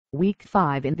Week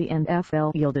 5 in the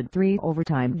NFL yielded 3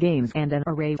 overtime games and an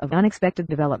array of unexpected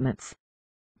developments.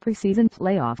 Preseason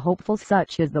playoff hopefuls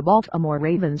such as the Baltimore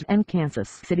Ravens and Kansas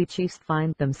City Chiefs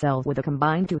find themselves with a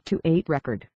combined 2-8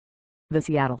 record. The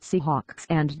Seattle Seahawks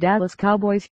and Dallas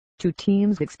Cowboys, two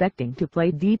teams expecting to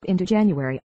play deep into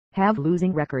January, have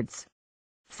losing records.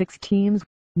 6 teams,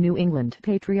 New England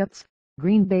Patriots,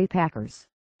 Green Bay Packers,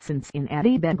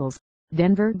 Cincinnati Bengals,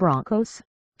 Denver Broncos,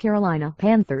 Carolina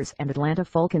Panthers and Atlanta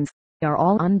Falcons, are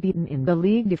all unbeaten in the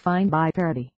league defined by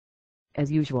parity.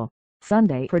 As usual,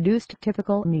 Sunday produced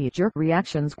typical knee-jerk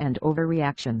reactions and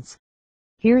overreactions.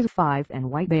 Here's 5 and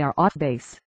why they are off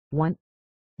base. 1.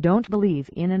 Don't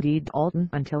believe in Andy Dalton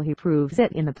until he proves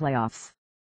it in the playoffs.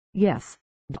 Yes,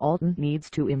 Dalton needs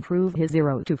to improve his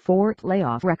 0-4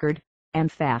 playoff record,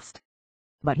 and fast.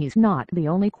 But he's not the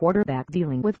only quarterback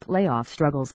dealing with playoff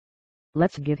struggles.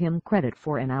 Let's give him credit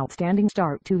for an outstanding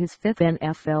start to his 5th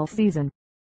NFL season.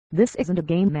 This isn't a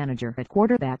game manager at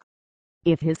quarterback.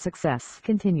 If his success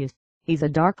continues, he's a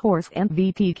dark horse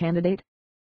MVP candidate.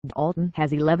 Dalton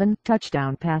has 11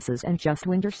 touchdown passes and just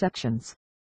 2 interceptions.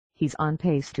 He's on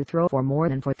pace to throw for more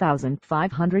than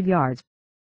 4,500 yards.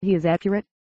 He is accurate.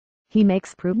 He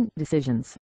makes prudent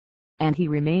decisions. And he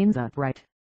remains upright.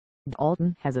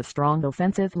 Dalton has a strong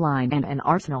offensive line and an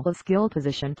arsenal of skill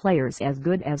position players as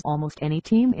good as almost any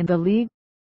team in the league.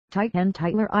 Tight end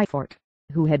Tyler Eifert,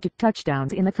 who had 2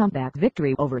 touchdowns in the comeback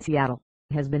victory over Seattle,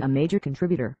 has been a major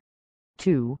contributor.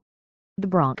 2. The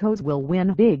Broncos will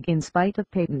win big in spite of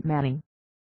Peyton Manning.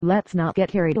 Let's not get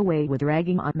carried away with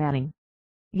ragging on Manning.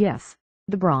 Yes,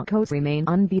 the Broncos remain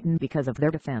unbeaten because of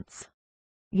their defense.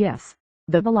 Yes,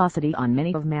 the velocity on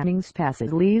many of Manning's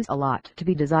passes leaves a lot to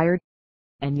be desired.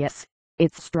 And yes,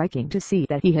 it's striking to see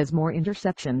that he has more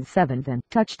interceptions 7 than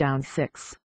touchdowns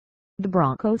 6. The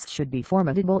Broncos should be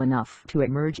formidable enough to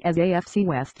emerge as AFC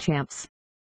West champs.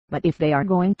 But if they are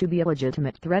going to be a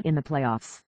legitimate threat in the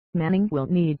playoffs, Manning will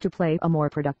need to play a more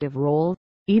productive role,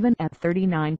 even at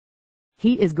 39.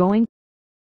 He is going